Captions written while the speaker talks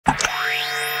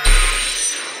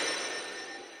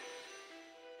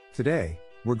Today,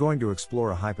 we're going to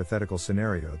explore a hypothetical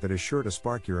scenario that is sure to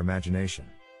spark your imagination.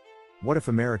 What if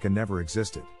America never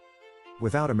existed?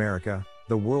 Without America,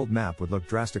 the world map would look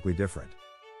drastically different.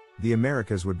 The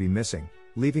Americas would be missing,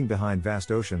 leaving behind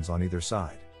vast oceans on either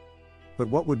side. But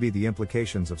what would be the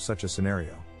implications of such a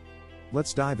scenario?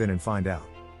 Let's dive in and find out.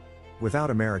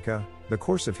 Without America, the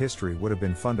course of history would have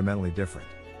been fundamentally different.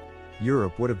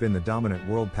 Europe would have been the dominant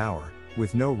world power,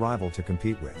 with no rival to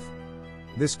compete with.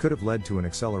 This could have led to an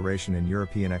acceleration in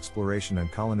European exploration and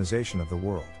colonization of the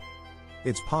world.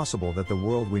 It's possible that the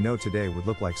world we know today would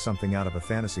look like something out of a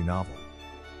fantasy novel,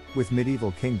 with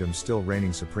medieval kingdoms still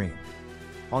reigning supreme.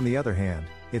 On the other hand,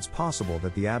 it's possible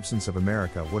that the absence of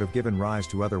America would have given rise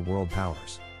to other world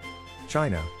powers.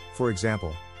 China, for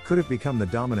example, could have become the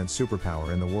dominant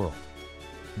superpower in the world.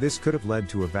 This could have led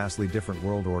to a vastly different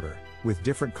world order, with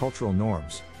different cultural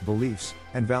norms, beliefs,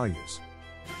 and values.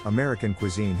 American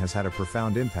cuisine has had a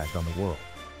profound impact on the world.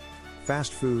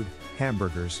 Fast food,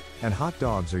 hamburgers, and hot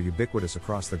dogs are ubiquitous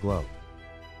across the globe.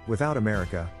 Without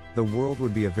America, the world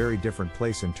would be a very different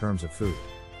place in terms of food.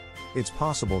 It's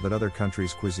possible that other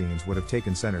countries' cuisines would have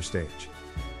taken center stage,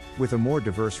 with a more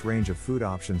diverse range of food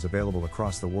options available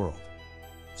across the world.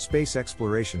 Space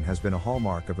exploration has been a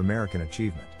hallmark of American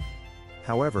achievement.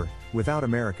 However, without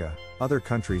America, other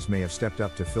countries may have stepped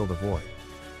up to fill the void.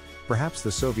 Perhaps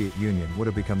the Soviet Union would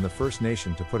have become the first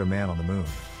nation to put a man on the moon.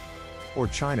 Or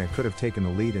China could have taken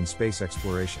the lead in space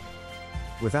exploration.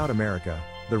 Without America,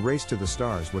 the race to the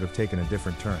stars would have taken a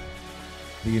different turn.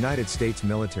 The United States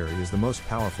military is the most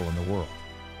powerful in the world.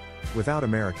 Without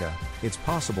America, it's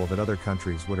possible that other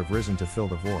countries would have risen to fill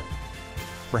the void.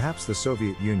 Perhaps the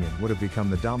Soviet Union would have become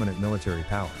the dominant military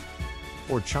power.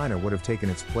 Or China would have taken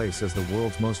its place as the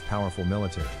world's most powerful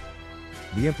military.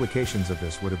 The implications of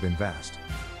this would have been vast,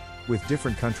 with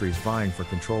different countries vying for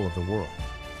control of the world.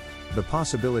 The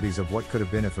possibilities of what could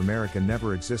have been if America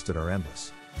never existed are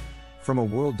endless. From a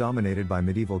world dominated by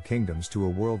medieval kingdoms to a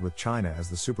world with China as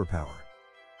the superpower,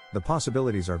 the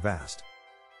possibilities are vast.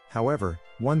 However,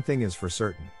 one thing is for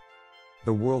certain.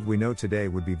 The world we know today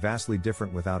would be vastly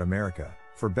different without America,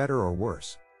 for better or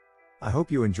worse. I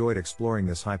hope you enjoyed exploring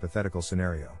this hypothetical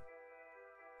scenario.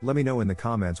 Let me know in the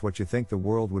comments what you think the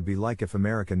world would be like if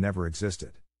America never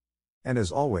existed. And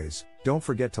as always, don't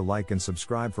forget to like and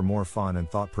subscribe for more fun and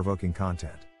thought-provoking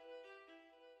content.